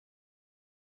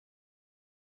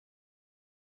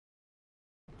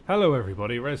Hello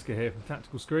everybody, Rezka here from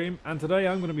Tactical Scream, and today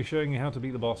I'm going to be showing you how to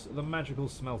beat the boss, the magical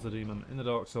Smelter Demon, in the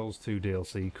Dark Souls 2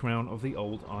 DLC, Crown of the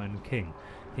Old Iron King.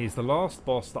 He's the last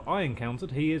boss that I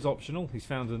encountered. He is optional, he's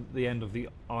found at the end of the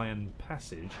Iron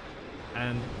Passage,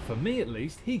 and for me at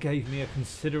least, he gave me a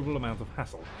considerable amount of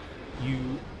hassle. You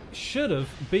should have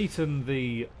beaten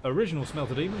the original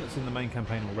Smelter Demon that's in the main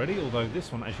campaign already, although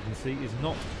this one, as you can see, is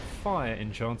not fire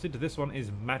enchanted. This one is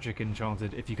magic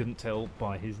enchanted, if you couldn't tell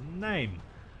by his name.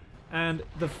 And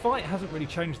the fight hasn't really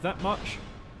changed that much.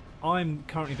 I'm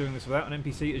currently doing this without an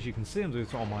NPC, as you can see. I'm doing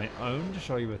this on my own to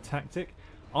show you a tactic.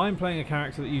 I'm playing a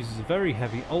character that uses a very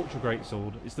heavy ultra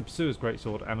greatsword. It's the Pursuer's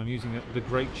greatsword, and I'm using the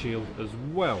great shield as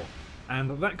well.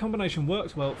 And that combination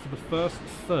works well for the first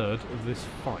third of this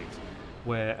fight,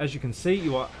 where, as you can see,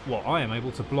 I am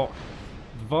able to block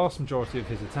the vast majority of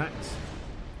his attacks.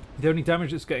 The only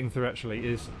damage that's getting through actually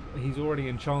is he's already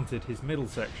enchanted his middle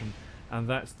section, and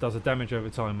that does a damage over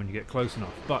time when you get close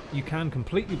enough. But you can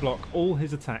completely block all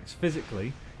his attacks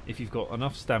physically if you've got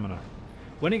enough stamina.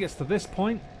 When he gets to this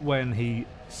point, when he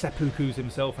seppukus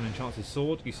himself and enchants his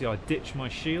sword, you see I ditch my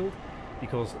shield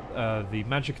because the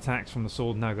magic attacks from the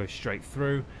sword now go straight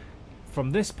through.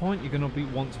 From this point you're going to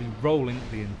want to be rolling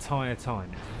the entire time.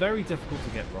 It's very difficult to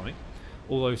get right,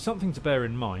 although something to bear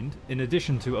in mind, in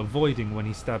addition to avoiding when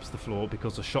he stabs the floor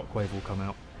because a shockwave will come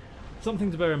out,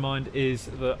 something to bear in mind is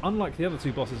that, unlike the other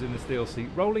two bosses in this DLC,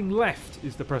 rolling left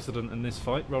is the precedent in this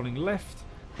fight. Rolling left,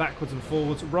 backwards and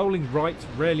forwards. Rolling right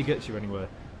rarely gets you anywhere.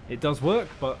 It does work,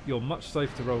 but you're much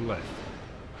safer to roll left.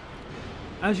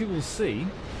 As you will see,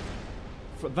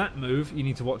 for that move you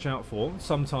need to watch out for.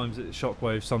 Sometimes it's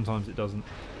shockwave, sometimes it doesn't.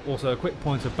 Also, a quick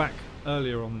pointer back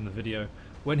earlier on in the video.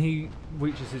 When he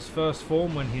reaches his first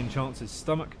form, when he enchants his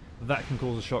stomach, that can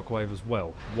cause a shockwave as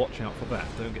well. Watch out for that.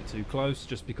 Don't get too close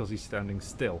just because he's standing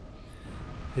still.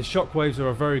 His shockwaves are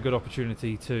a very good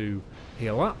opportunity to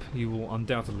heal up. You will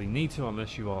undoubtedly need to,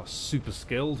 unless you are super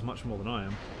skilled, much more than I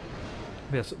am.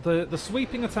 Yes, the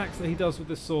sweeping attacks that he does with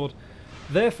this sword,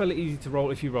 they're fairly easy to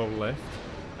roll if you roll left.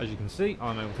 As you can see,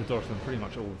 I'm able to dodge them pretty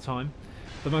much all the time.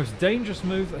 The most dangerous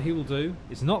move that he will do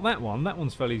is not that one. That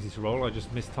one's fairly easy to roll. I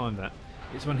just mistimed that.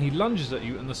 It's when he lunges at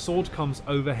you and the sword comes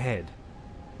overhead.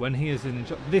 When he is in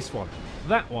this one.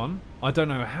 That one, I don't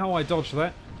know how I dodged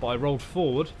that, but I rolled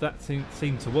forward. That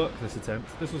seemed to work this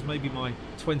attempt. This was maybe my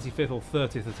 25th or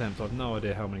 30th attempt. I've no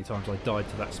idea how many times I died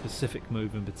to that specific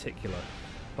move in particular.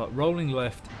 But rolling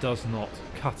left does not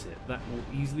cut it. That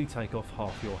will easily take off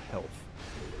half your health.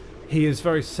 He is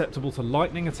very susceptible to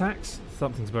lightning attacks.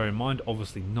 Something to bear in mind.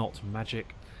 Obviously not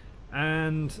magic.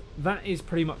 And that is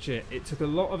pretty much it. It took a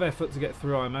lot of effort to get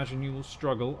through. I imagine you will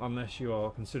struggle unless you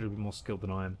are considerably more skilled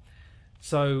than I am.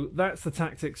 So that's the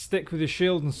tactic. Stick with your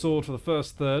shield and sword for the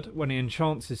first third. When he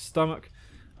enchants his stomach,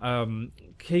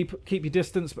 keep your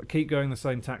distance, but keep going the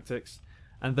same tactics.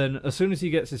 And then as soon as he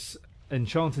gets his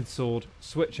enchanted sword,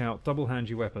 switch out, double hand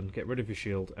your weapon, get rid of your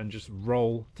shield, and just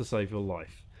roll to save your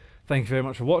life. Thank you very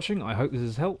much for watching. I hope this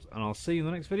has helped, and I'll see you in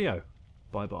the next video.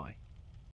 Bye bye.